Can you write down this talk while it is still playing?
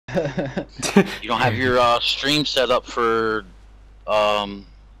You don't have your stream set up for the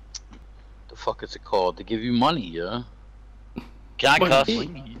fuck is it called? To give you money, yeah. Can I cuss?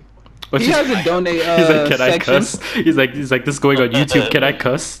 He has a donate he's like, can section. I cuss? He's like, this is going on YouTube. Can I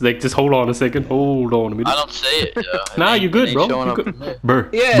cuss? Like, just hold on a second. Hold on a minute. I don't say it. Yeah. Nah, you good, bro. You good. Brr.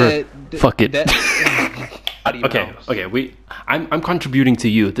 Yeah. Fuck it. Okay. I'm contributing to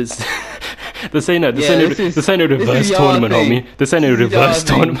you. This ain't a reverse tournament, thing. homie. This ain't a reverse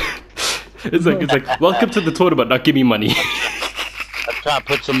tournament. It's like welcome to the tournament. Now give me money. I'm trying to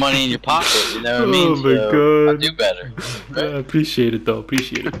put some money in your pocket. You know what I mean? Oh my god. I'll do better. Right? Appreciate it though.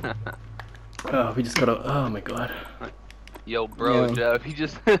 Appreciate it. Oh, we just gotta. Oh my god. Yo, bro, Jeff. He's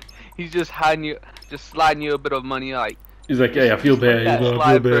just hiding you, just sliding you a bit of money, like. He's like, hey, I feel bad. Yeah, I feel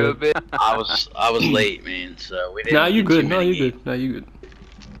slide for a bad. bit. I was late, man. So we didn't. Nah, you good. Nah, you good. Nah, you good.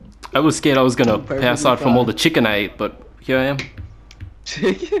 I was scared I was gonna pass out from all the chicken I ate, but here I am.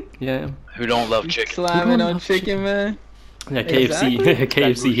 Chicken? Yeah, I am. Who don't love chicken? Slamming on chicken, man. Yeah, KFC. Exactly.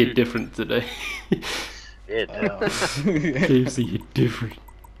 KFC hit different today. Yeah, no. KFC hit different.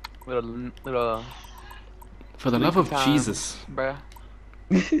 Little. For the love of Jesus, Bruh.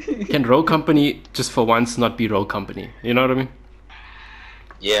 can Row Company just for once not be Row Company? You know what I mean?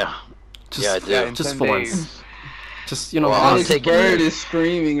 Yeah. Just, Yeah, I do. Yeah, in just 10 for days. once. Just, you know, Well, I'll Alex take Bird it. is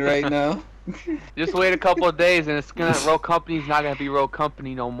screaming right now. Just wait a couple of days, and it's gonna. Row Company's not gonna be Row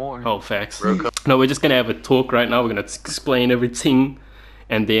Company no more. oh, facts. Row Co- No, we're just gonna have a talk right now. We're gonna explain everything,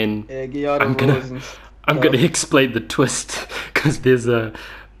 and then Yeah, get y'all the I'm rules gonna, and I'm gonna explain the twist because there's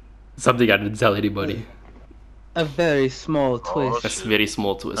something I didn't tell anybody. a very small twist. That's a very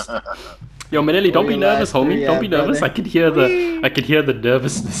small twist. Yo, Manelli, don't be nervous, Relax, homie. Don't be nervous. brother. I can hear the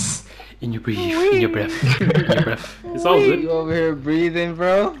nervousness in your breath. In your breath. It's all You good. over here breathing,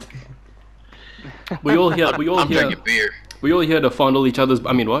 bro? We all hear. I'm drinking beer. We all here to fondle each other's.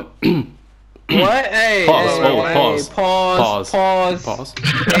 I mean, what? What? Hey, Pause. hey, Oh, hey, pause. Pause. Pause. Pause.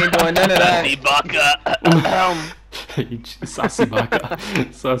 Ain't doing none of that. Ibaka. Sassy baka.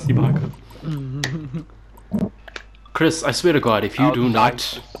 Sassy baka. Chris, I swear to God, if you do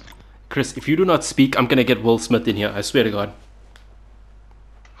not, Chris, if you do not speak, I'm gonna get Will Smith in here. I swear to God.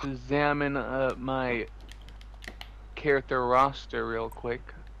 Examine my character roster real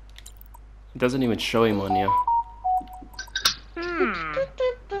quick. It doesn't even show him on here.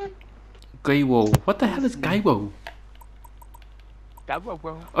 Gaiwo. What the hell is Gaiwo?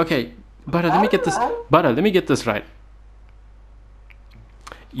 Okay, Butter, let me get this. Butter, let me get this right.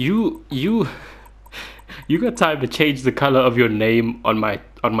 You got time to change the color of your name on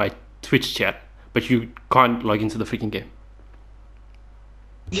my Twitch chat, but you can't log into the freaking game.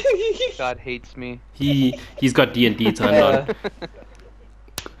 God hates me. He's got D&D turned on.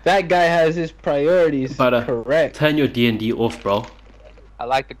 That guy has his priorities Butter, correct. turn your D&D off, bro. I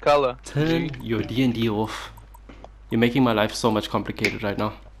like the color. Turn your D&D off. You're making my life so much complicated right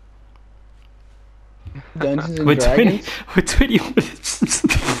now. Dungeons and We're Dragons. 20 minutes.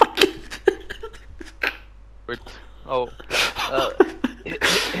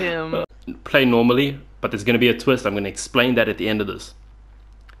 Him. Play normally, but there's gonna be a twist. I'm gonna explain that at the end of this.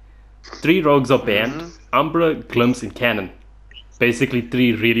 3 rogues are banned: Umbra, Glimpse, and Cannon. Basically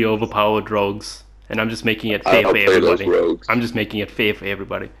 3 really overpowered rogues, and I'm just making it fair for everybody. I'm just making it fair for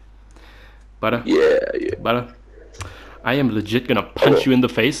everybody. Butter? Yeah. Butter? I am legit gonna punch you in the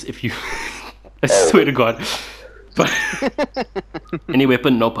face if you... I swear to God. But any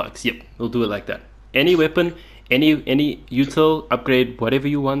weapon, no perks. Yep, we'll do it like that. Any weapon, any util, upgrade, whatever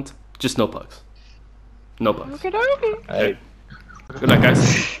you want, just no perks. No perks. Hey. Good luck,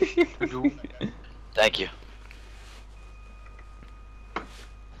 guys. Thank you.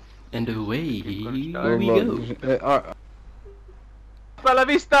 And away we go. Hasta la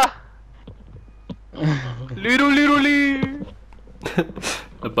vista. Little.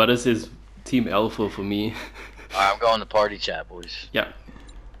 The Butter says Team Alpha for me. Alright, I'm going to party chat, boys. Yeah.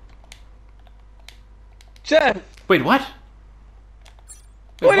 Jeff, Wait, what?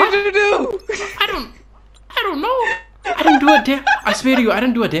 what did you do? I don't know. I didn't do a damn. I swear to you, I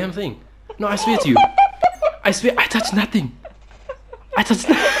didn't do a damn thing. No, I swear to you. I swear, I touched nothing. I touched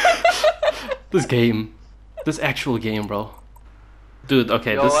this game, this actual game, bro. Dude,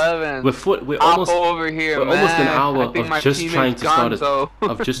 okay, Yo, Evan, we're almost over here, we're almost an hour I think my of just teammate's trying to gone, start so-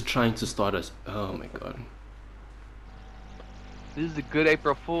 of just trying to start us. Oh my God. This is a good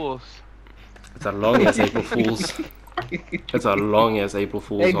April Fool's. It's a long ass April Fools. It's a long ass April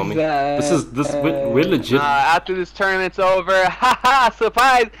Fools, homie. We're legit. After this tournament's over, haha,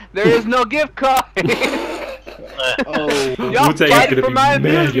 surprise! There is no gift card. Oh, Y'all Wu-Tang is fighting gonna for be my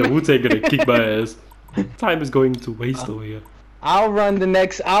mad. Yo, business. Wu-Tang gonna kick my ass. Time is going to waste over here. I'll run the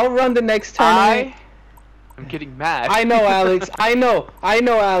next tournament. I'm getting mad. I know, Alex. I know,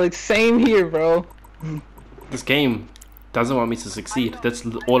 Alex. Same here, bro. This game doesn't want me to succeed. That's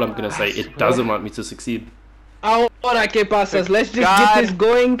all I'm gonna say. It doesn't want me to succeed. Ahora que pasas? Let's just get this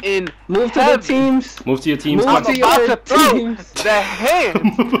going. Move to the teams. Move to your teams. Move to about your to throw teams. the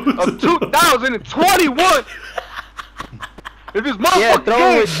hands of 2021. If this motherfucking throw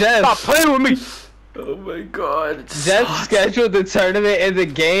game, with Jeff. stop playing with me. Oh my god. Jeff scheduled the tournament and the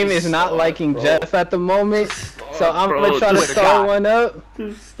game is not liking Jeff at the moment. So I'm gonna try to start one up.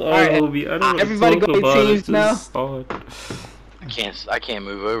 Alright, everybody go to teams now. I can't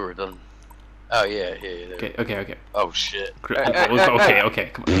move over. Doesn't. Oh yeah. Okay. Oh shit.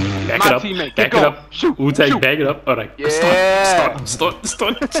 Okay. Come on. Back My it up. teammate, Back go. it up. Shoot, Wu-Tang, shoot. back it up. Alright. Yeah. Start. Just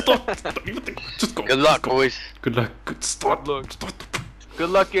go. Good luck, boys. Good luck. Good start. Start. Good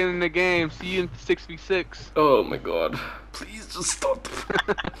luck in the game. See you in 6v6. Oh my god. Please just start.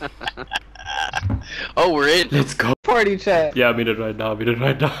 Oh, we're in. Let's go. Party chat. Yeah, I'm in it right now.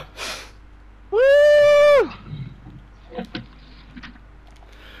 Woo!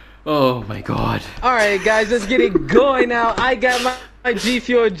 Oh my god. Alright guys, let's get it going now. I got my G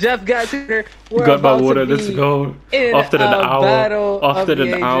Fuel, Jeff got here. We're Got my about water, to let's be go. in After an a hour battle of the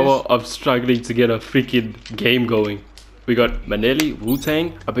ages. of struggling to get a freaking game going. We got Manelli,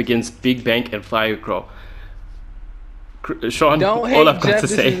 Wu-Tang up against Big Bank and Firecrawl. Sean, Don't hate all I've got Jeff, to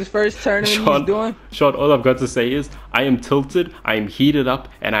this say, is his first tournament he's doing. Sean, all I've got to say is I am tilted, I am heated up,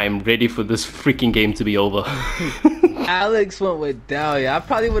 and I am ready for this freaking game to be over. Alex went with Dahlia. I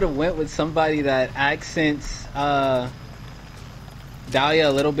probably would have went with somebody that accents Dahlia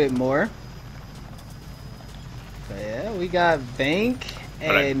a little bit more. But yeah, we got Bank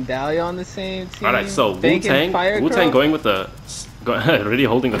and Dahlia on the same team. Alright, so Bank and Wu-Tang Firecrawl. going with the already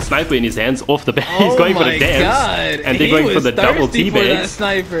holding the sniper in his hands off the bat. He's going for the dance. God. And they're going for the double thirsty for that teabags.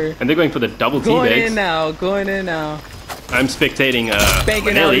 sniper. And they're going for the double Going teabags. in now, going in now. I'm spectating Banking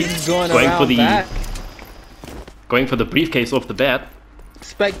out, Manelli he's going for the back. going for the briefcase off the bat.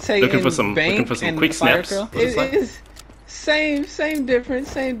 Spectating Looking for some Bank quick and snaps. Firecrawl. Looks like. It is same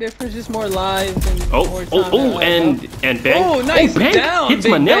difference, just more live and more time and Bank. Oh, nice Bank down, hits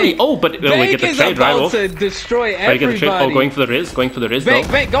Big Manelli. Bank. Oh, but we Bank get the is trade right about off. to destroy But we get the trade. everybody. Oh, going for the Riz though.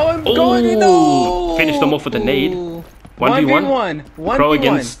 Bank, going Oh, in. No. Finish them off with a nade. 1v1. Crow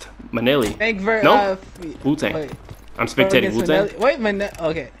against Manelli. Bank No? Wu-Tang. wait, I'm spectating Wu-Tang. Wait,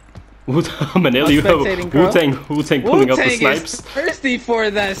 okay. Manelli, you spectating have Wu-Tang pulling up the Wu-Tang snipes. is thirsty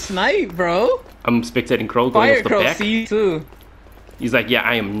for that snipe, bro. I'm spectating Crow going off the Firecrawl back. C too. He's like, yeah,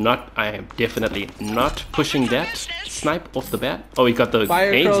 I am definitely not pushing that snipe off the bat. Oh, he got the nades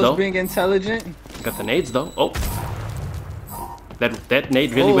Firecrowl's though. being intelligent. Got the nades though. Oh, that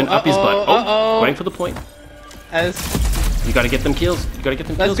nade really went up his butt. Oh, going for the point. You gotta get them kills.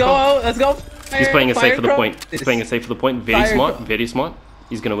 Let's go. He's playing it safe for the Firecrawl. point. Very smart. Very smart.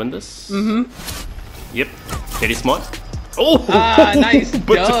 He's gonna win this. Yep. Very smart. Oh, nice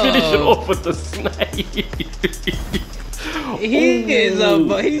but to finish it dub. off with the snipe.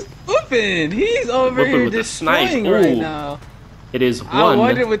 He's whooping. He's over Whooping here with the snipe. destroying right Ooh. now. It is I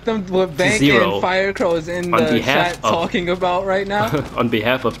wonder 1 what Bank 0 and Firecrawl is in on the behalf chat of- talking about right now. on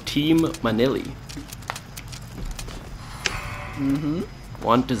behalf of Team Manelli.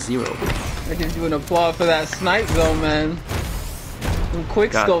 1-0. I give you an applause for that snipe though, man. Them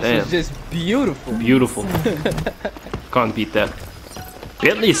quick God scopes damn. is just beautiful. Beautiful. Can't beat that.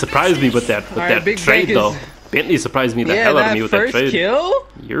 Bentley surprised me with that Alright, Big trade Bank though. is- Bentley surprised me the Yeah, hell out of that me with that first trade. kill.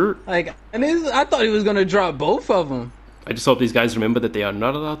 You're. Like, I thought he was gonna drop both of them. I just hope these guys remember that they are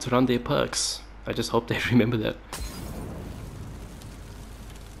not allowed to run their perks. I just hope they remember that.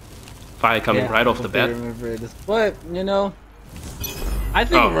 Fire coming right off the bat. But you know, I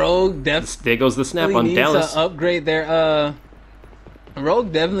think Rogue definitely There goes the snap on needs Dallas. to upgrade their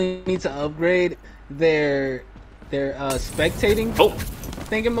Rogue definitely needs to upgrade their spectating Oh,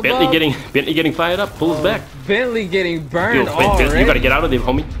 thingamabob. Bentley getting fired up. Pulls back. Bentley getting burned Yo, already. you gotta get out of there,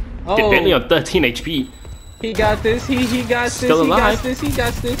 homie. Get Oh. Bentley on 13 HP. He got this. He got this. Still He got alive. this. He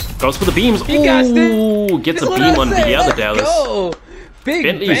got this. Goes for the beams. He got Ooh, this. gets a That's what beam I on said. the other Let's Dallas. go. Big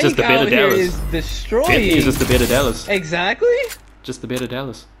Bentley Bank is just a better out here Dallas. is destroying. Bentley is just a better Dallas. Exactly. Just a better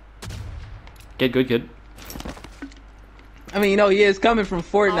Dallas. Get good, kid. I mean, you know, he is coming from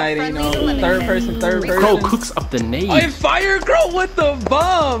Fortnite, and, you know, third person. Crow cooks up the nade. Oh, and Firecrawl with the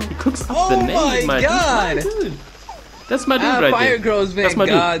bomb. He cooks up Oh the nade, my man. God. He's my dude. That's my dude right there. Firecrawl's That's been my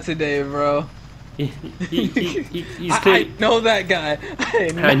dude. God today, bro. He's I clearly, know that guy.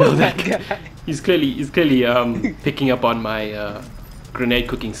 I know that guy. He's clearly picking up on my grenade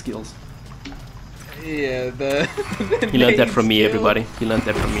cooking skills. Yeah, the He learned that from me, skill. everybody. He learned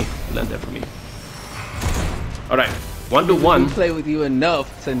that from me. He learned that from me. All right, 1 to We 1. play with you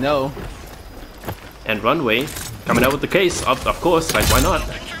enough to know. And Runway coming out with the case, of course. Like, why not?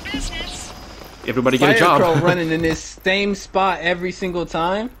 Everybody get a job. Firecrow running in this same spot every single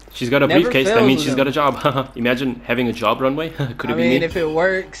time. She's got a Never briefcase. That fails means with she's got a job. Imagine having a job, Runway. Could it I be mean, me? if it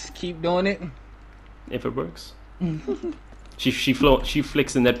works, keep doing it. If it works. She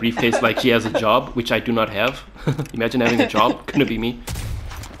flicks in that briefcase like she has a job, which I do not have. Imagine having a job. Couldn't it be me?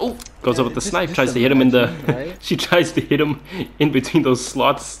 Oh, goes over with the snipe. Tries to hit him in the. Right? She tries to hit him in between those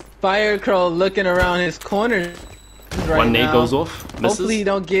slots. Firecrow looking around his corner right One nade now. goes off. Misses. Hopefully he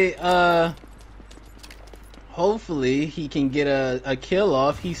don't get hopefully he can get a kill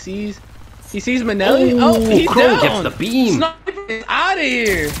off. He sees Manelli. Oh, he's Crow down. gets the beam. Sniper is out of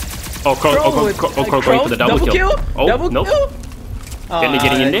here. Oh, Crow going for the double kill. Oh, double nope. kill. Bentley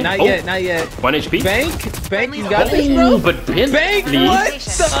getting in there. Not Oh. yet, not yet. 1 HP. Bank, you got this, bro. Oh, but Bentley Bank, what the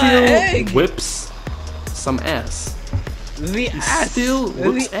still heck? whips some ass. The ass. still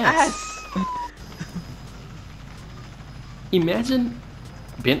whips the ass. Imagine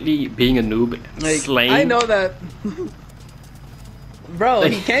Bentley being a noob, Like, slaying. I know that. Bro,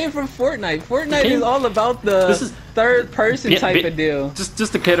 Like, he came from Fortnite. Fortnite came- is all about the This is- third person type of deal.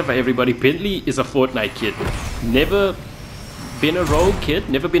 Just to clarify, everybody, Bentley is a Fortnite kid. Never been a rogue kid.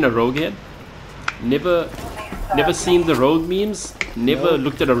 Never been a rogue head. Never seen the rogue memes. Never Nope.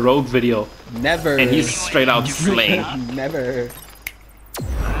 looked at a rogue video. Never. And he's straight out slaying. Never.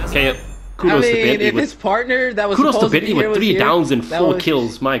 Okay, I kudos to mean, Bentley. if his partner that was Kudos to supposed Bentley be here with was 3 here, downs and that 4 was-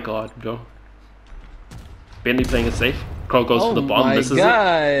 kills. My God, bro. Bentley playing it safe. Crow goes for the bomb, my misses it.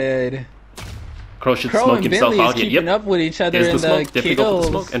 God. Crow should Crow smoke and himself Bentley out is here. keeping Yep. up with each other There's in the smoke. the Definitely go for the kills.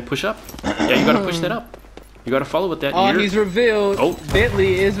 smoke and push up. Yeah, you gotta push that up. You gotta follow with that. Oh, You're- he's revealed. Oh.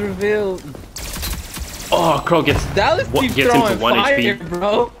 Bentley is revealed. Oh, Crow gets. Dallas What keeps gets him throwing for 1 fire, HP?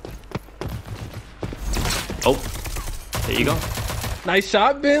 bro. Oh, there you go. Nice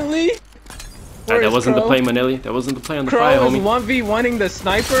shot, Bentley. That Where's wasn't the Crow? play, Manelli. That wasn't the play on the fire, Crow is homie. 1v1ing the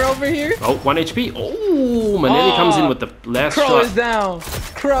sniper over here. Oh, 1 HP. Oh, Manelli comes in with the last Crow shot. is down.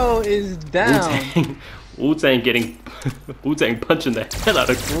 Crow is down. Wu-Tang. Wu-Tang getting. Wu-Tang punching the hell out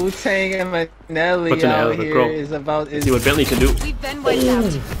of. Wu-Tang and Manelli Punching the hell out out of here Crow. is about. See what Bentley can do. We've been wiped out.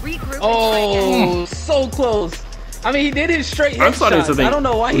 Regroup. Oh, so close. I mean, he did his straight I'm starting headshots. to think. I don't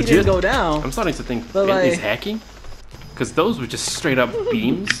know why he legit, didn't go down. I'm starting to think But, Bentley's like- hacking. Because those were just straight up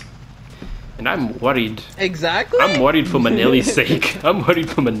beams. And I'm worried. Exactly. I'm worried for Manelli's sake. I'm worried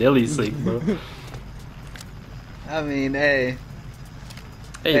for Manelli's sake, bro. I mean, hey.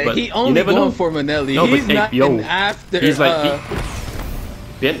 Hey, but he you only never going know. for Manelli. No, but He's hey, not yo, an after. He's like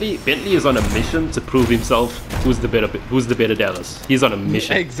Bentley is on a mission to prove himself. Who's the better Dallas? He's on a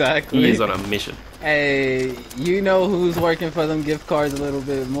mission. Exactly. He is on a mission. Hey, you know who's working for them gift cards a little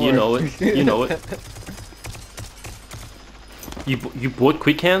bit more. You know it. You know it. You bought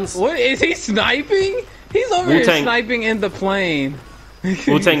quick hands? What is he sniping? He's over here Wu-Tang. sniping in the plane.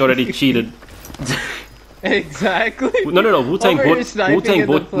 Wu-Tang already cheated. Exactly. No. Wu-Tang Over here bought. sniping Wu-Tang in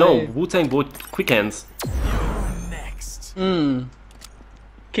the bought. No. plane. Wu-Tang bought quick hands. Mm.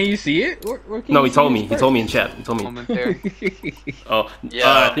 Can you see it? Where can No, you he see told his me. He told me in chat. He told me. Momentary. Oh,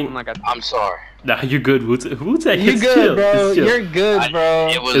 Yeah. I think. I'm like, I'm sorry. Nah, you're good, Wu-Tang. Wu-Tang You is good, chill. bro. It's chill. You're good, bro.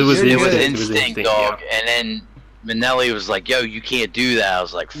 It was It was instinct, instinct, dog. yeah. And then Manelli was like, "Yo, you can't do that." I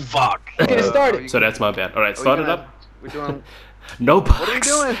was like, "Fuck." Get it started. So that's my bad. All right, Are we start it gonna- up. We're doing No bugs. What are we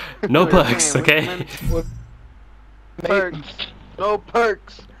doing? No We're bugs, playing, okay? we're perks. No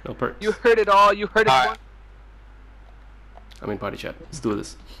perks. No perks. You heard it all. You heard it. Alright. once. I'm in party chat. Let's do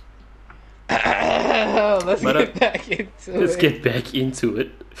this. Let's But, get back into Let's it. get back into it.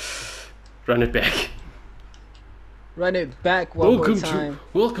 Run it back. Run it back one more time.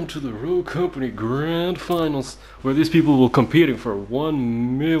 Welcome to the Rogue Company Grand Finals, where these people will competing for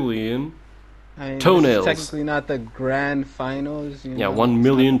 1 million. I mean, Toenails. This is technically not the grand finals. You Yeah, know, 1 it's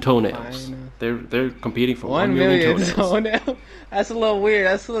million not the toenails. finals. They're competing for 1 1 million million toenails. toenails. That's a little weird.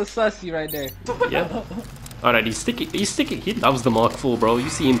 That's a little sussy right there. Yeah. Alright, he's sticking. He loves the Mark IV, bro. You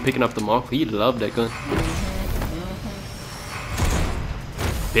see him picking up the Mark IV. He loved that gun.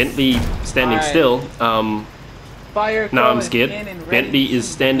 Bentley standing Alright. still. Fire. Now I'm Crow is scared. in and ready Bentley is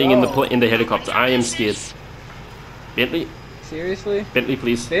to standing in the go. in the helicopter. I am scared. Bentley, Seriously?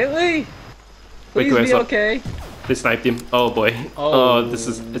 please. Bentley? Wait, Please wait, be stop. okay. They sniped him. Oh boy. Oh,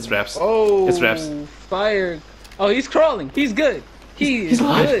 it's wraps. Oh, It's wraps. Fire. Oh, he's crawling. He's good. He's He's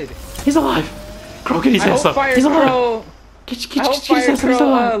alive. good. He's alive. Crow, get his I ass hope up. Fire He's alive. Crow. I hope He's Fire Crow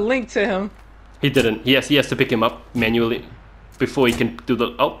alive. linked to him. He didn't. He has to pick him up manually before he can do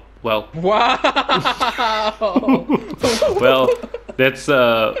the. Oh, Well. Wow. Well, that's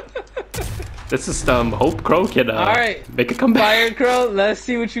just hope Crow can make a comeback. Fire Crow, let's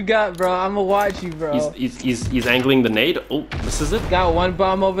see what you got, bro. I'ma watch you, bro. He's angling the nade. Oh, this is it. Got one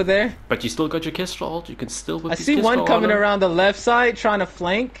bomb over there. But you still got your Kestrel ult. You can still whip I see Kestrel one coming on him. around the left side trying to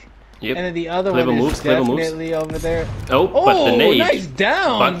flank. Yep. And then the other Clever one moves, is clever moves. definitely over there. Oh, but the nade. Nice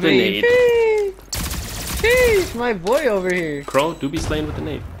down, But the nade. Sheesh, my boy over here. Crow, do be slain with the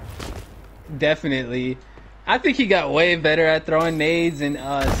nade. Definitely. I think he got way better at throwing nades and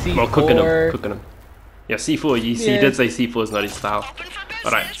C4. Well, cooking him. Yeah, C4. He did say C4 is not his style.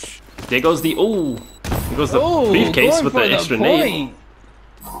 All right, there goes the there goes the briefcase with the extra nade.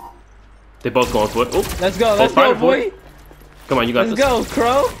 They're both going for it. Oh, let's go, boy. Come on, you got this. Let's go,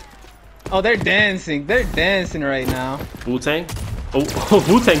 Crow. Oh, they're dancing. They're dancing right now. Wu-Tang. Oh,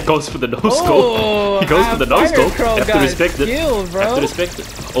 Wu-Tang goes for the no-scope. He goes for the no-scope. You have to respect it. Have to respect it.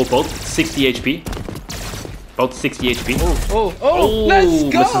 Oh, both 60 HP. Both 60 HP. Oh, let's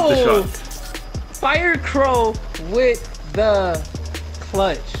go! Misses the shot. Fire Crow with the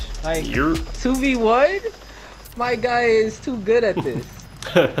clutch. Like, 2v1? My guy is too good at this.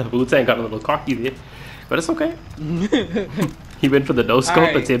 Wu-Tang got a little cocky there. But it's okay. He went for the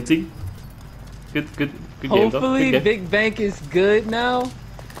no-scope attempting. Good game though. Hopefully Big Bank is good now.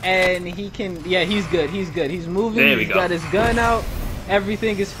 And he can, yeah, he's good. He's moving, he's got his gun out.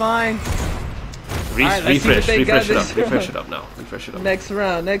 Everything is fine. Refresh it up now. Next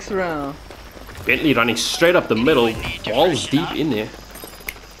round. Bentley running straight up the middle, balls deep in there.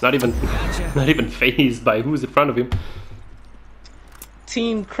 Not even phased by who's in front of him.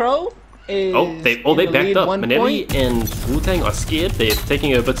 Team Crow is they backed up. Manelli and Wu-Tang are scared. They're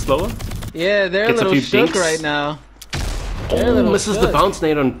taking it a bit slower. Yeah, they're a little shook right now. Oh, misses the bounce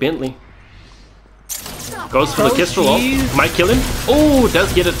nade on Bentley. Goes for the Kestrel ult. Might kill him. Oh,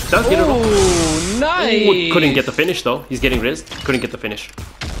 does get it. Oh, nice. Ooh, couldn't get the finish though. He's getting rezzed. Couldn't get the finish.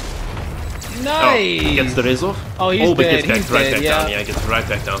 Nice. Oh, gets the res off. Oh, he's dead. Gets right back down. Yeah, gets right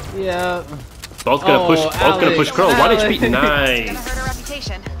back down. Yeah. Both gonna push. Both gonna push Crow. 1 HP. Nice.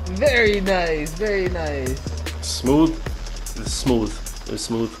 Very nice. Very nice. Smooth. Smooth. It was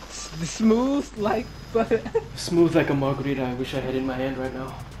smooth. Smooth like butter. Smooth like a margarita. I wish I had in my hand right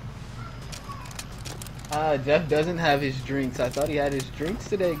now. Jeff doesn't have his drinks. I thought he had his drinks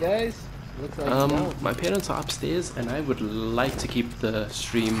today, guys. Looks like my parents are upstairs, and I would like to keep the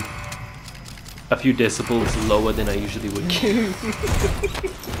stream a few decibels lower than I usually would keep.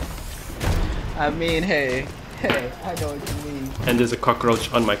 I mean, hey, I know what you mean. And there's a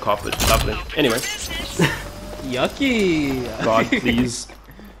cockroach on my carpet. Lovely. Anyway. Yucky. God, please.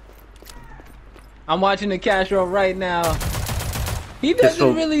 I'm watching the cash roll right now. He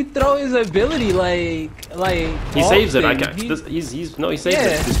doesn't really throw his ability like he saves it. He saves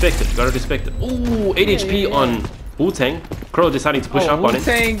it. Respect it. You gotta respect it. Ooh, 8 HP on Wu-Tang. Crow deciding to push up on it.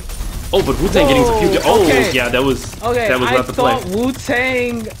 Oh, but Wu-Tang getting a few. Oh, yeah, that was not the play. I thought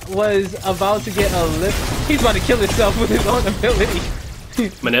Wu-Tang was about to get a lift. He's about to kill himself with his own ability.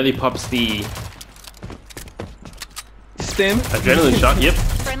 Manelli pops the stim. Adrenaline shot. Yep.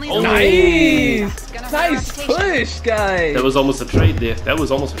 Oh, nice. Nice push, guys. That was almost a trade there.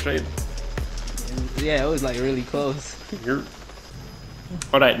 Yeah, it was like really close.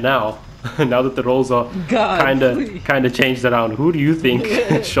 All right, now that the roles are kind of changed around, who do you think,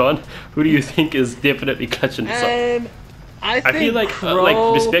 Sean? Who do you think is definitely clutching this up? I feel like,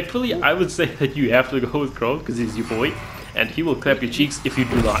 respectfully, I would say that you have to go with Crow because he's your boy, and he will clap your cheeks if you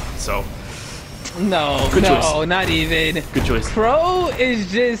do not. So. No, not even. Good choice. Crow is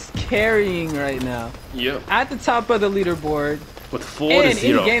just carrying right now. Yep. At the top of the leaderboard. With 4-0. And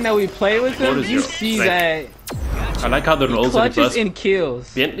in the game that we play with him, you see that. I like how the roles are reversed. Clutches in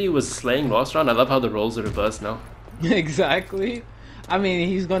kills. Bentley was slaying last round. I love how the roles are reversed now. Exactly. I mean,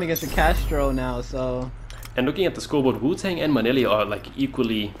 he's going against the Castro now, so. And looking at the scoreboard, Wu-Tang and Manelli are like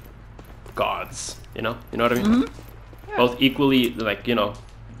equally gods. You know what I mean? Mm-hmm. Yeah. Both equally, like,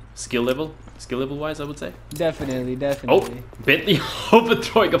 skill level wise, I would say. Definitely. Oh, Bentley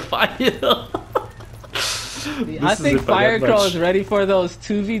overthrowing a fire. I think Fire Crow is ready for those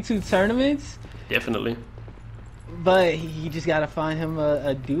 2v2 tournaments. Definitely. But he just gotta find him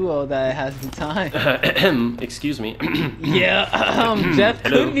a duo that has the time. Excuse me. Yeah, Jeff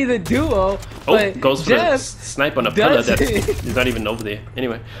could be the duo. But goes for a snipe on a pillar that is not even over there.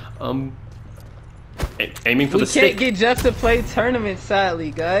 Anyway, aiming for the stick. We can't get Jeff to play tournaments, sadly,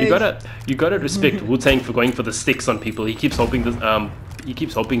 guys. You gotta respect Wu-Tang for going for the sticks on people. He keeps hoping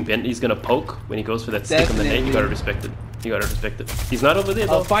Bentley's gonna poke when he goes for that stick on the net. You gotta respect it. He's not over there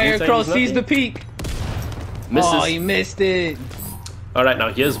though. Fire Crow sees the peak. Misses. Oh, he missed it. All right,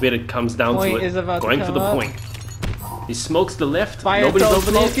 now here's where it comes down Point to is it. about to Going for come the up. point. He smokes the left. Fire Nobody's Crow's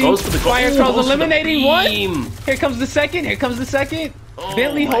over there. smoking. Goes for the goal. Fire Ooh, Crow's goes for the eliminating one. beam. Here comes the second. Here comes the second. Oh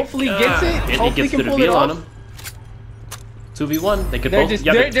Bentley my hopefully God. gets it. Bentley Hopefully gets can the pull it reveal on off. him. 2v1. They could They're both. just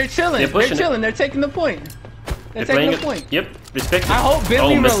Yeah, they're chilling. They're pushing it. chilling. They're taking the point. They're They're taking playing the it. point. Yep. Respect it. I hope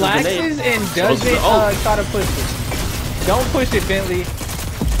Bentley misses the relaxes nade. and Goes for the doesn't try to push it. Don't push it, Bentley.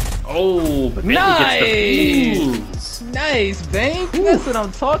 Oh, but Bentley gets the beans. Nice, Bank. That's what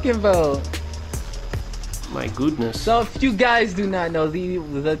I'm talking about. My goodness. So if you guys do not know,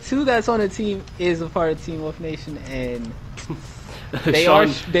 the two that's on the team is a part of Team Wolf Nation, and they are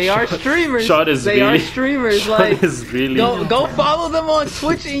streamers. Sean is they really, are streamers. Sean Like is really. go follow them on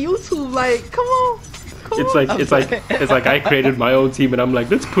Twitch and YouTube. Like, come on. It's like I created my own team and I'm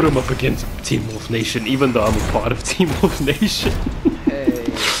like, let's put them up against Team Wolf Nation, even though I'm a part of Team Wolf Nation.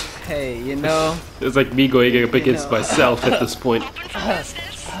 hey, you know. It's like me going up against myself at this point.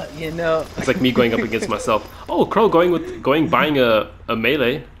 You know. It's like me going up against myself. Oh, Crow buying a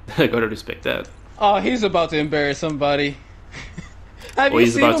melee. I gotta respect that. Oh, he's about to embarrass somebody. Have you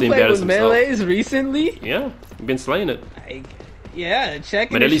he's seen about to him play embarrass with himself. melees recently? Yeah, I've been slaying it. Yeah,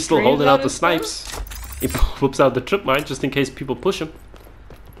 check it. Manelli's still holding out the snipes. He whoops out the trip mine just in case people push him.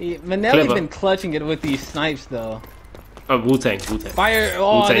 Manelli's been clutching it with these snipes though. Wu-Tang. Fire!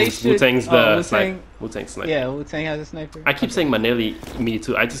 Oh, Wu-Tang's the sniper. Wu-Tang's sniper. Yeah, Wu-Tang has a sniper. I keep saying Manelli, me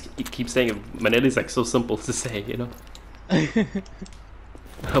too. I just keep saying it. Manelli's like so simple to say, you know.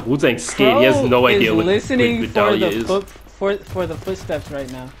 Wu-Tang's scared. He has no idea what Dahlia is. For the footsteps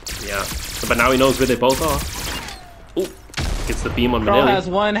right now. Yeah, but now he knows where they both are. Ooh, gets the beam on Crow Manelli. has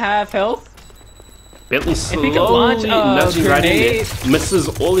 1 half health. Bentley If he can launch nudging right in grenade, there. Misses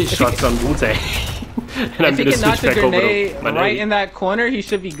all his shots on Wu-Tang. And I'm if he gonna can launch switch a back over to grenade Manelli. right in that corner, he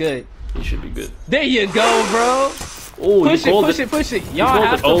should be good. He should be good. There you go, bro. Oh, Push it. Y'all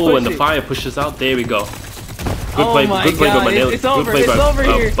have to push and the it. fire pushes out. There we go. Good Oh play, my good play God, by Manelli. it's over. Good play It's by, over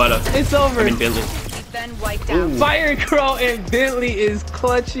here. Butter. It's over. I mean Bentley. You've been wiped out. Fire Crow and Bentley is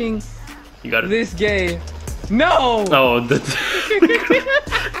clutching You got it. this game. No. Oh,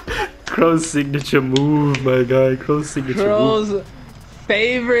 Crow's signature move, my guy. Crow's signature move. Crow's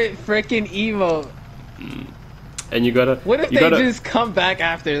favorite freaking emote. And you gotta. What if they just come back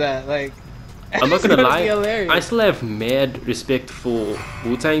after that? Like, I'm not gonna lie. Hilarious. I still have mad respect for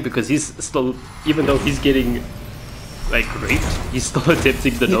Wu-Tang because he's still, even though he's getting like raped, he's still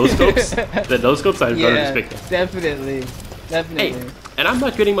attempting the no scopes. The no scopes, I gotta respect that. Definitely. Hey, and I'm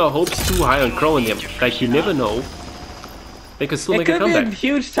not getting my hopes too high on Crow and them. Like, you never know. They could still make a comeback. It could be a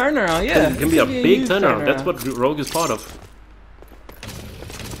huge turnaround, yeah. It can be a big turnaround. That's what Rogue is part of.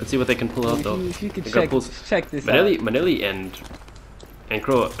 Let's see what they can pull out, though. If you could check this out. Manelli and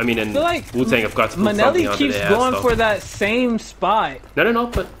Crow, I mean, and like Wu-Tang have got to put something Manelli onto keeps their going ass, for that same spot. No,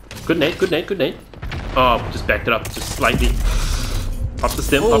 but good nade. Oh, just backed it up, just slightly. Pop the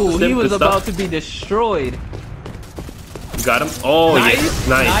stem, Oh, he was good about stuff. to be destroyed. You got him? Oh, Nice,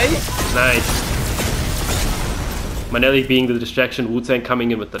 yes. Nice. Manelli being the distraction, Wu-Tang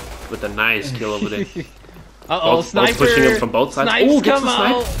coming in with a nice kill over there. Uh-oh, sniper. Both pushing him from both sides. Snipes Gets come the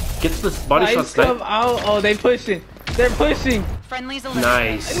snipe. out. Gets the body shot Snipes snipe. come out. Oh, they pushing. They're pushing. Friendly's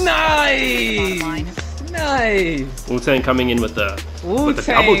eliminated. Nice. Wu-Tang coming in with the double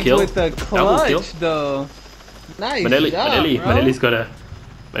Wu-Tang kill. with the Double kill. clutch, though. Nice job, bro.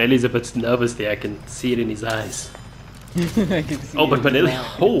 Manelli's a bit nervous there. I can see it in his eyes. I can see Oh, but it Manelli,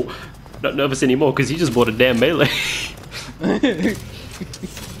 now. not nervous anymore because he just bought a damn melee.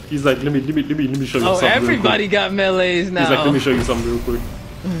 He's like, let me show you something. Oh, everybody real quick. got melees now. He's like, let me show you something real quick.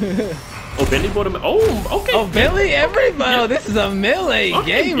 Oh, Bentley bought him. Oh, okay. Oh, Bentley, everybody. Yeah. Oh, this is a melee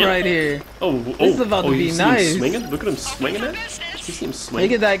game right here. This is about to be you nice. See him swinging? Look at him swinging it. You see him swing.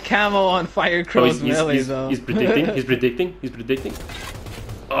 Look at that camo on Fire Crow's melee, though. He's predicting.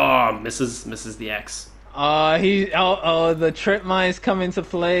 Oh, misses the axe. The trip mines come into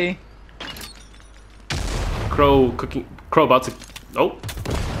play. Crow about to.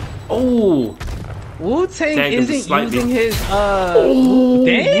 Oh. Wu-Tang isn't using his Oh,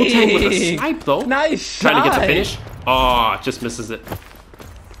 dang. Wu-Tang with a snipe though. Nice shot. Trying to get the finish. Oh, just misses it.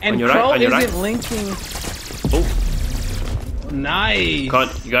 And your Crow right, on your isn't right. linking. Oh,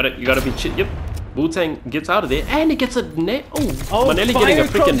 Nice. you gotta be yep. Wu-Tang gets out of there and he gets a net. Oh, Manelli Fire getting a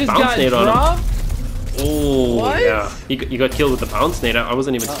Crow freaking just bounce got nade on him. dropped? Oh, What? yeah. You got killed with the bounce nade. I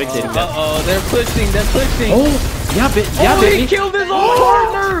wasn't even spectating that. Uh-oh, they're pushing. Oh, yeah, Oh, baby. he killed his own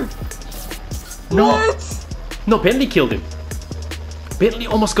partner. No. What? No, Bentley killed him. Bentley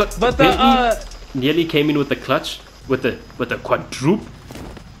almost got. But Bentley nearly came in with the clutch, with the quadruple.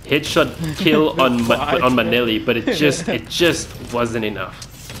 headshot kill on Manelli, but it just wasn't enough.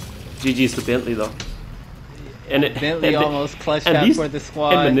 GG's to Bentley though. And Bentley almost clutched out for the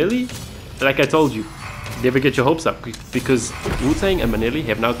squad. And Manelli, like I told you, never get your hopes up, because Wu-Tang and Manelli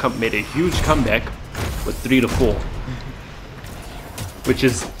have now made a huge comeback with 3-4, which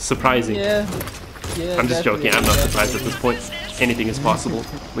is surprising. Yeah, I'm just joking. I'm not surprised at this point. Anything is possible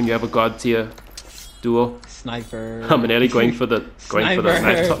when you have a god tier duo. Sniper. Manelli going for the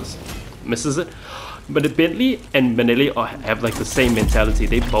knife toss, misses it. But Bentley and Manelli have like the same mentality.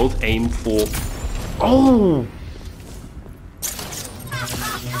 They both aim for. Oh.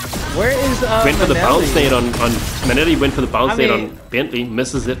 Where is went for the Manelli? bounce nade on Manelli. Went for the bounce nade on Bentley,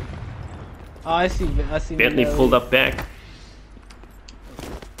 misses it. Oh, I see Bentley pulled up back.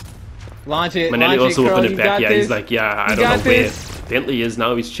 Launch it. Manelli also Crow, opened it back. Yeah, this. he's like, yeah, I don't know where Bentley is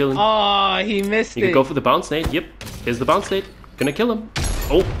now. He's chilling. Oh, he missed it. You can go for the bounce nade. Yep, here's the bounce nade. Gonna kill him.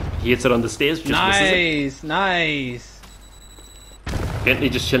 Oh, he hits it on the stairs. Just misses it. Nice. Bentley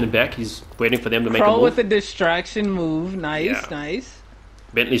just chilling back. He's waiting for them to make a Crow move. with a distraction move. Nice.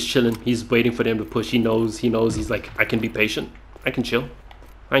 Bentley's chilling. He's waiting for them to push. He knows. He's like, I can be patient. I can chill.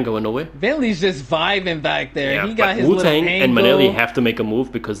 I ain't going nowhere. Bentley's just vibing back there. Yeah, he got his Wu-Tang little and angle. Manelli have to make a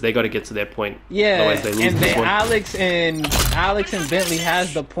move because they got to get to that point. Yeah, otherwise they lose this one. Alex and Bentley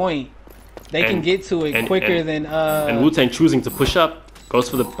has the point. They can get to it quicker than And Wu-Tang choosing to push up, goes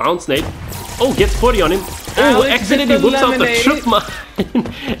for the bounce nade. Oh, gets 40 on him. Oh, Alex accidentally whips out the trip mine.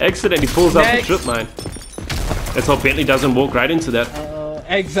 Accidentally pulls out the trip mine. Let's hope Bentley doesn't walk right into that.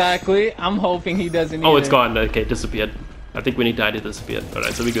 Exactly. I'm hoping he doesn't. Oh, it's gone. Okay, disappeared. I think when he died, it disappeared. All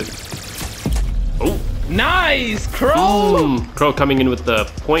right, so we good. Oh, nice, Crow. Crow coming in with the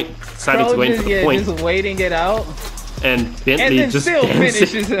point. Decided to wait for the point. Just waiting it out. And Bentley then just still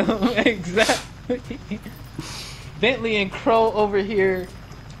finishes him. Exactly. Bentley and Crow over here.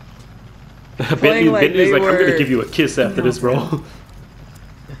 Bentley's like, I'm gonna give you a kiss after this, bro.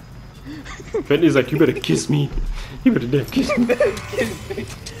 Bentley's like, you better kiss me. You better damn kiss me.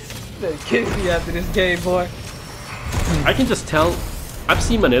 Kiss me after this game, boy. I can just tell. I've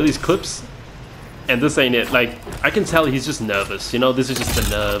seen Manelli's clips, and this ain't it. Like, I can tell he's just nervous. You know, this is just the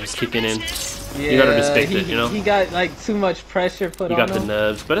nerves kicking in. Yeah, you gotta respect it. You know, he got like too much pressure put on him. You got the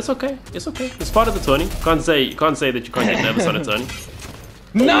nerves, but it's okay. It's okay. It's part of the tourney. You can't say that you can't get nervous on a tourney.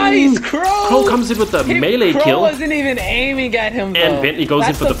 Nice, Crow! Crow comes in with the melee kill. Crow wasn't even aiming at him, though. And Bentley goes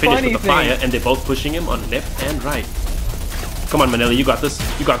in for the finish with the fire, and they're both pushing him on left and right. Come on, Manelli, you got this.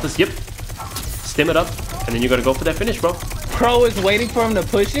 You got this. Yep. Stem it up, and then you gotta go for that finish, bro. Crow is waiting for him to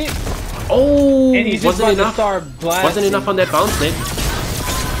push it. Oh, and he's just wasn't about to start blasting. Wasn't enough on that bounce nade.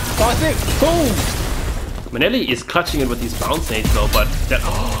 Toss it. Boom. Manelli is clutching it with these bounce nades, though, but that.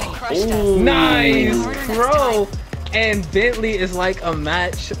 Oh, nice, Crow. And Bentley is like a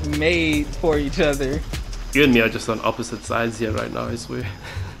match made for each other. You and me are just on opposite sides here right now, I swear.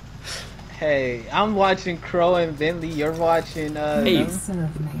 Hey, I'm watching Crow and Bentley. You're watching. Hey,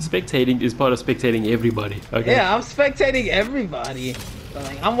 spectating is part of spectating everybody. Okay. Yeah, I'm spectating everybody. But,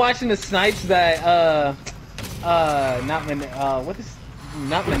 like, I'm watching the snipes that not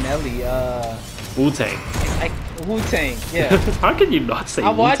Manelli. Wu-Tang. Wu-Tang, yeah. How can you not say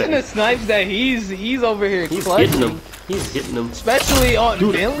I'm Wu-Tang? watching the snipes that he's over here clutching. He's hitting them. Especially on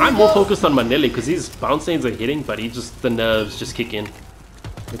Bentley. I'm more focused on Manelli because his bounce names are hitting, but the nerves just kick in,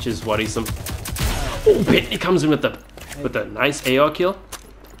 which is worrisome. Oh, Bentley comes in with the nice AR kill.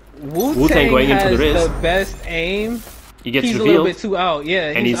 Wu-Tang going in for the res. The best aim. He gets he's revealed. A little bit too out.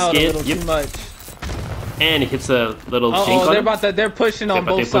 Yeah, and he's out scared. a little too much. And he hits a little shank on him. They're pushing on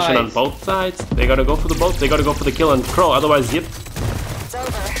both sides. They're pushing on both sides. They gotta go for the both. They gotta go for the kill on Crow. Otherwise, yep.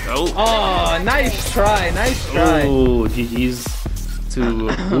 Oh, nice try. Nice try. Oh, GG's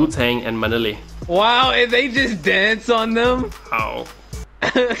to Wu-Tang and Manelli. Wow, and they just dance on them. Oh.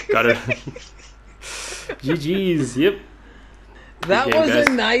 Got it. GG's, yep. That was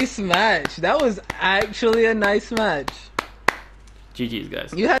a nice match. That was actually a nice match. GG's,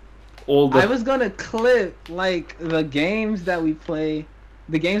 guys. You had I was gonna clip like the games that we play,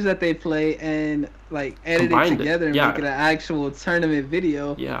 the games that they play, and like edit it together and make it an actual tournament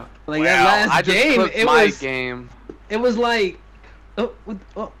video. Yeah. Like that last game, it was like, like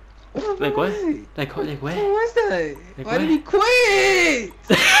what? Like what? What was that? Like why did he quit?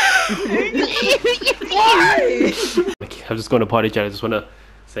 Why? I'm just going to party chat. I just want to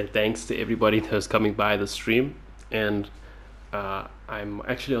say thanks to everybody that's coming by the stream, and I'm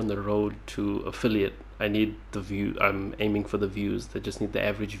actually on the road to affiliate. I need the view. I'm aiming for the views. They just need the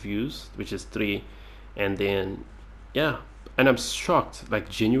average views, which is 3, and then yeah. And I'm shocked, like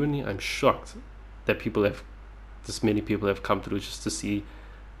genuinely, I'm shocked that this many people have come through just to see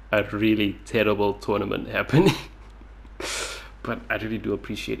a really terrible tournament happening. But I really do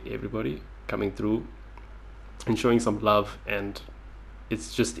appreciate everybody coming through and showing some love, and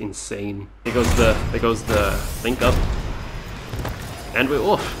it's just insane. There goes the link up, and we're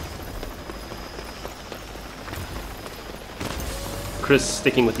off. Chris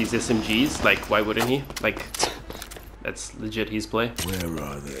sticking with these SMGs, like why wouldn't he? Like that's legit his play. Where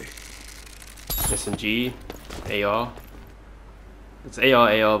are they? SMG, AR. It's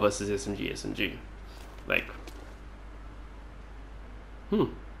AR versus SMG. Like,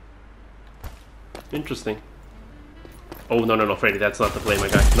 interesting. Oh, no, Freddy, that's not the play, my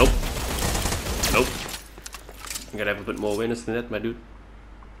guy. Nope. You gotta have a bit more awareness than that, my dude.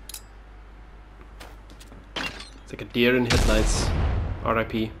 It's like a deer in headlights.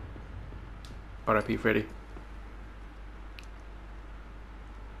 RIP. RIP, Freddy.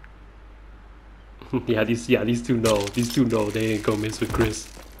 yeah, these two know. These two know they ain't gonna mess with Chris.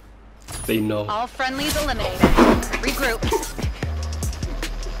 They know. All friendlies eliminated. Regroup.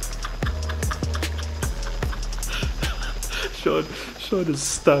 Sean is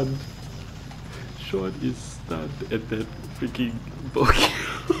stunned. Sean is stunned at that freaking bogey.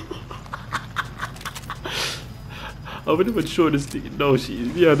 I wonder what Sean is thinking. No,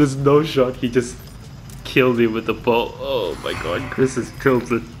 there's no shot. He just killed him with the ball. Oh my god, Chris is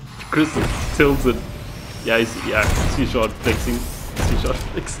tilted. Yeah, see Sean flexing.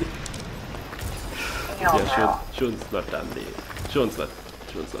 Yeah, Sean's not done there. Sean's not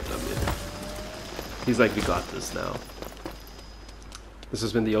done there. He's like, we got this now. This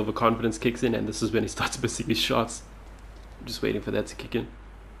is when the overconfidence kicks in, and this is when he starts missing his shots. I'm just waiting for that to kick in.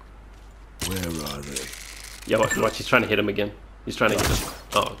 Where are they? Yeah, watch, he's trying to hit him again. He's trying to get him.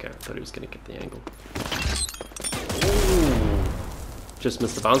 Oh, okay, I thought he was gonna get the angle. Ooh. Just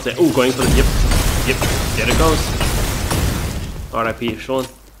missed the bounce there. Ooh, going for the, yep, there it goes. RIP, Sean.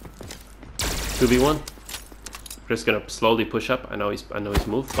 2v1. Chris gonna slowly push up. I know he's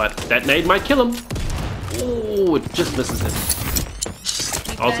moved, but that nade might kill him. Ooh, it just misses him.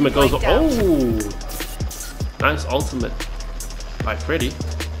 Ultimate goes. Oh, nice ultimate by Freddy.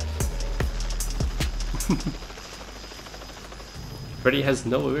 Freddy has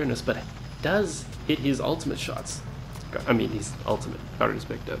no awareness, but does hit his ultimate shots. I mean, his ultimate. Gotta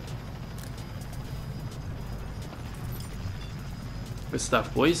respect that. Good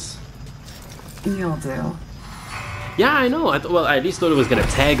stuff, boys. You'll do. Yeah, I know. Well, I at least thought it was gonna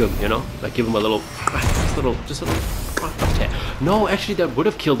tag him, you know, like give him a little, just a little tag. No, actually, that would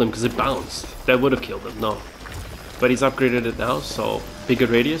have killed him because it bounced. That would have killed him. No, but he's upgraded it now, so bigger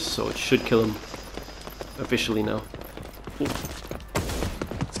radius, so it should kill him officially now. Ooh.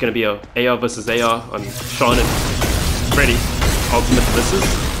 It's gonna be a AR versus AR on Sean and Freddy. Ultimate misses.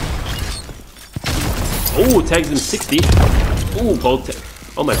 Oh, tags him 60. Oh, both.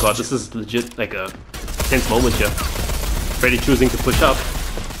 Oh my god, this is legit like a tense moment here. Freddy choosing to push up,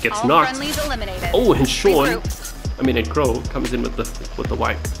 gets all knocked. Oh, and Sean, and Crow comes in with the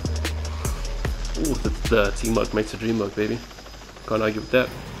wipe. Oh, the teamwork makes the dream work, baby. Can't argue with that.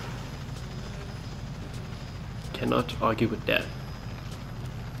 Cannot argue with that.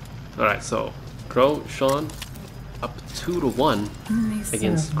 Alright, so Crow, Sean, up 2-1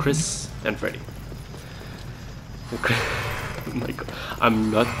 against Chris and Freddy. Oh my god,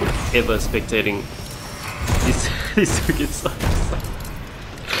 I'm not ever spectating these two get side to side.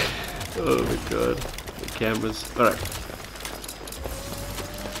 Oh my god, the cameras. Alright.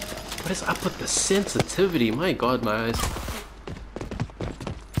 What is up with the sensitivity? My god, my eyes.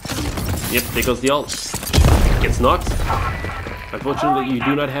 Yep, there goes the ult. Gets knocked. Unfortunately, you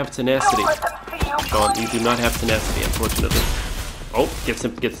do not have tenacity. Sean, you do not have tenacity, unfortunately. Oh, gets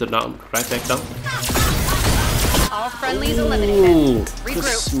it down, right back down. All friendlies eliminated. Regroup.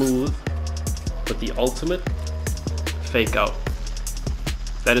 Smooth. But the ultimate fake out.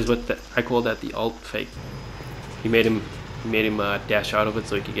 That is what I call that the ult fake. He made him dash out of it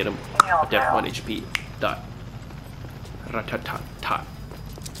so he could get him a def 1 HP. Dot. Rat-tat-tat-tat.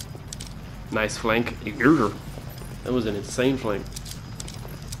 Nice flank. That was an insane flank.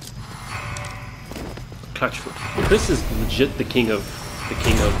 Clutch foot. Chris is legit the king of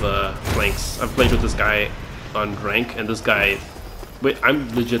flanks. I've played with this guy on rank, and this guy,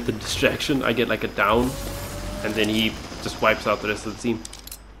 I'm legit the distraction. I get like a down, and then he just wipes out the rest of the team.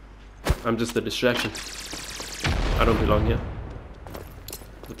 I'm just the distraction. I don't belong here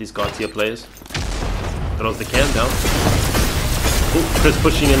with these god tier players. Throws the can down. Ooh, Chris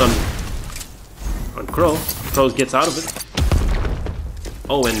pushing in on Crow. Crow gets out of it.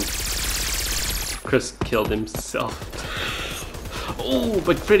 Oh, and Chris killed himself. Oh,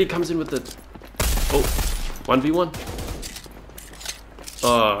 but Freddy comes in with the 1v1.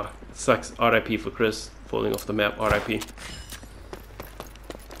 Oh, sucks. RIP for Chris. Falling off the map. RIP.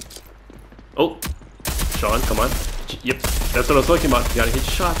 Oh, Sean, come on. Yep, that's what I was talking about. You gotta hit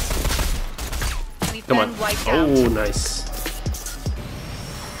shots. Come on. Oh, nice.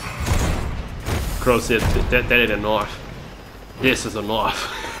 Crow said that ain't a knife. This is a knife.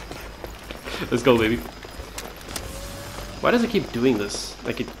 Let's go, baby. Why does it keep doing this?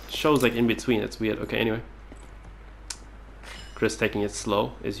 Like, it shows like in between. It's weird. Okay, anyway. Chris taking it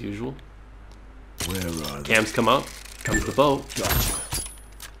slow as usual. Where are they? Cams come out. Comes the bow.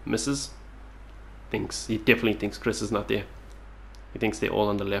 Misses. He definitely thinks Chris is not there. He thinks they're all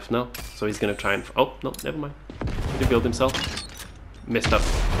on the left now, so he's gonna try and oh no, never mind. He built himself. Messed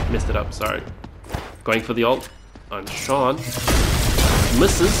it up, sorry. Going for the ult on Sean.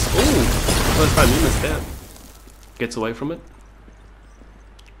 Misses. Oh, first time he missed that. Gets away from it.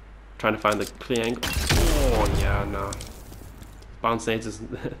 Trying to find the clear angle. Oh yeah, no. Bounce nades is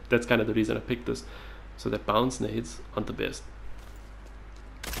that's kind of the reason I picked this. So that bounce nades aren't the best.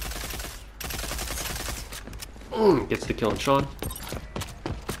 Gets the kill on Sean.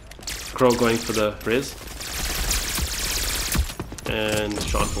 Crow going for the res. And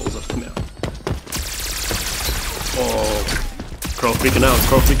Sean falls off the map. Oh, Crow freaking out,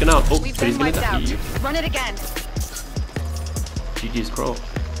 Crow freaking out. Oh, but he's gonna die. Run it again. GG's Crow.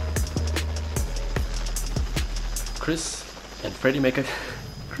 Chris and Freddy make a...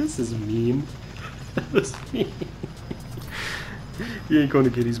 Chris is mean. That was mean. He ain't gonna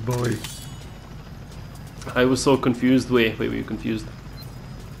get his boy. I was so confused. Wait, were you confused?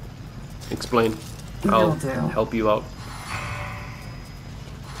 Explain. I'll help you out.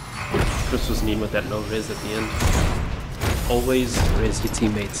 Chris was mean with that no res at the end. Always res your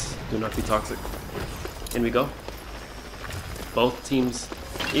teammates. Do not be toxic. In we go. Both teams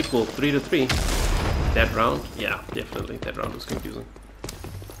equal 3-3. That round? Yeah, definitely. That round was confusing.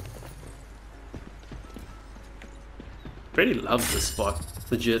 Freddy loves this spot.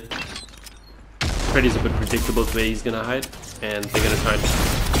 Legit. Freddy's a bit predictable where he's gonna hide, and they're gonna try and...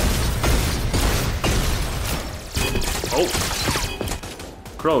 Oh!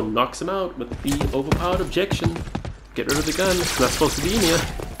 Crow knocks him out with the overpowered objection. Get rid of the gun, it's not supposed to be in here.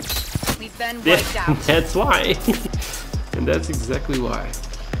 We've been wiped out. That's why. And that's exactly why.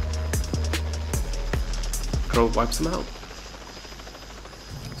 Crow wipes him out.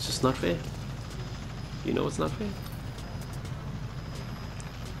 It's just not fair. You know it's not fair.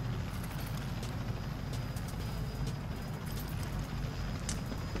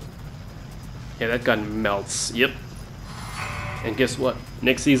 Yeah, that gun melts. Yep. And guess what?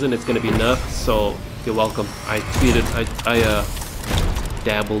 Next season it's gonna be nerfed, so you're welcome. I tweeted, I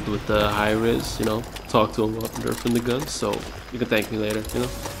dabbled with the high res, you know, talked to him about nerfing the gun, so you can thank me later, you know.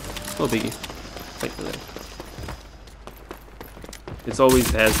 No biggie. Thank me later. It's always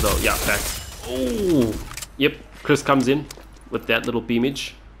has though. Yeah, facts. Oh, yep. Chris comes in with that little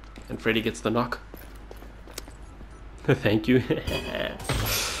beamage, and Freddy gets the knock. Thank you.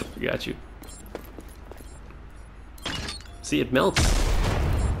 Got you. See, it melts.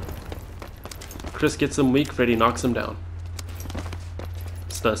 Chris gets him weak, Freddy knocks him down.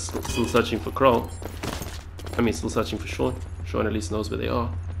 Still searching for Crow. I mean, still searching for Sean. Sean at least knows where they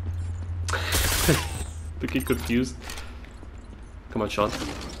are. Looking confused. Come on, Sean.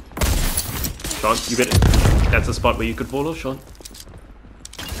 Sean, you get it. That's a spot where you could follow, Sean.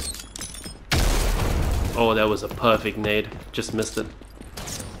 Oh, that was a perfect nade. Just missed it.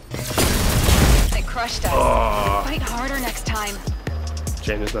 It crushed us. Oh. Fight harder next time.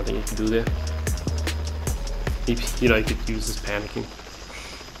 Shame there's nothing you can do there. You know, he could use this panicking.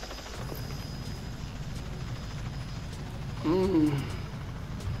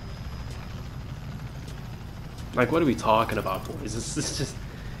 Like, what are we talking about, boys? It's just,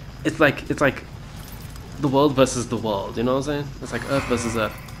 it's like the world versus the world. You know what I'm saying? It's like Earth versus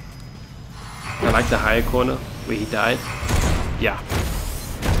Earth. I like the higher corner where he died. Yeah.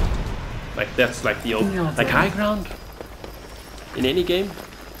 Like that's like the old, like high ground in any game.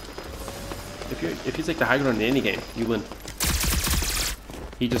 If you take the high ground in any game, you win.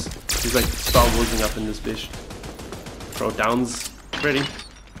 He's like Star Warsing up in this bitch. Throw downs ready.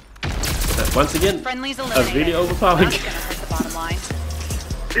 But once again, a really overpowered. That's gonna hurt the bottom line.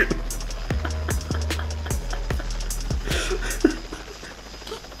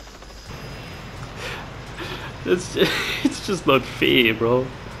 It's just not fair, bro.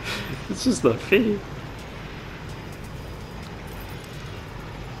 It's just not fair.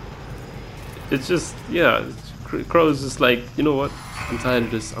 It's just, yeah, Crow's just like, you know what? I'm tired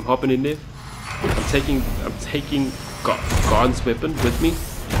of this. I'm hopping in there. I'm taking God's weapon with me,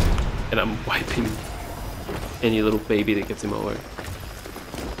 and I'm wiping any little baby that gets in my way.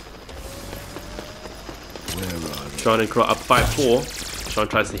 Sean and Crow up 5-4. Sean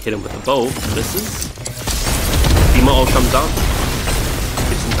tries to hit him with the bow, misses. Dima all comes out.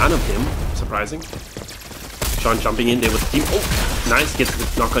 It's none of him, surprising. Sean jumping in there with Dima. Oh, nice, gets the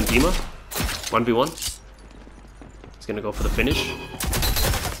knock on Dima. 1v1. He's gonna go for the finish.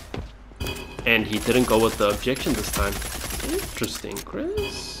 And he didn't go with the objection this time. Interesting,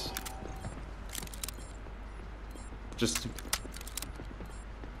 Chris. Just...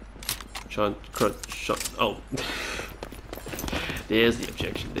 Sean, oh. There's the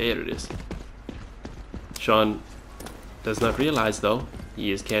objection, there it is. Sean does not realize though,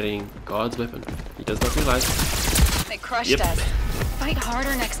 he is carrying God's weapon. He does not realize. They crushed us. Fight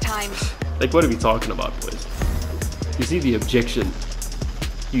harder next time. Like, what are we talking about, boys? You see the objection,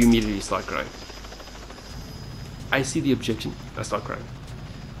 you immediately start crying. I see the objection, I start crying.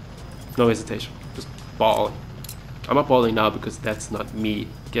 No hesitation, just bawling. I'm not bawling now because that's not me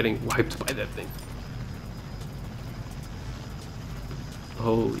getting wiped by that thing.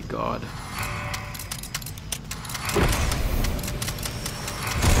 Holy God.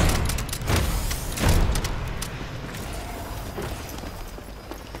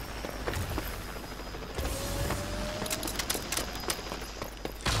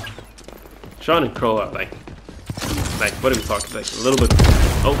 Sean and Crow are like, what are we talking? Like a little bit.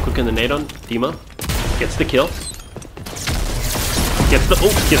 Oh, cooking the nade on Dima. Gets the kill. Gets the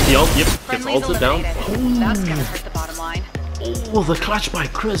ult. Yep. Gets ulted down. Oh. That's gonna hurt the bottom line. Oh, the clutch by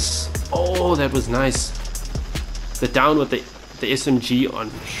Chris. Oh, that was nice. The down with the SMG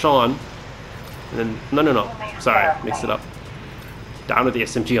on Sean. And then no. Sorry, mixed it up. Down with the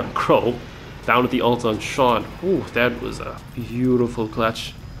SMG on Crow. Down with the ult on Sean. Ooh, that was a beautiful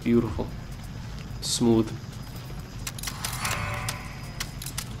clutch. Beautiful. Smooth.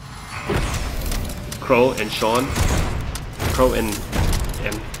 Crow and Sean. Crow and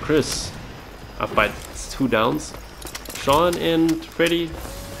Chris up by 2 downs. Sean and Freddy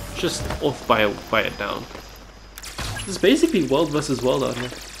just off by a down. It's basically world versus world out here.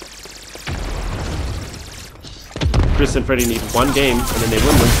 Chris and Freddy need 1 game and then they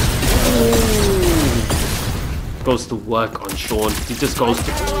win them. Ooh. Goes to work on Sean. He just goes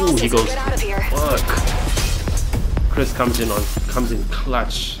to he goes work. Chris comes in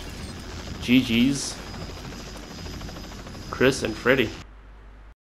clutch. GG's. Chris and Freddy.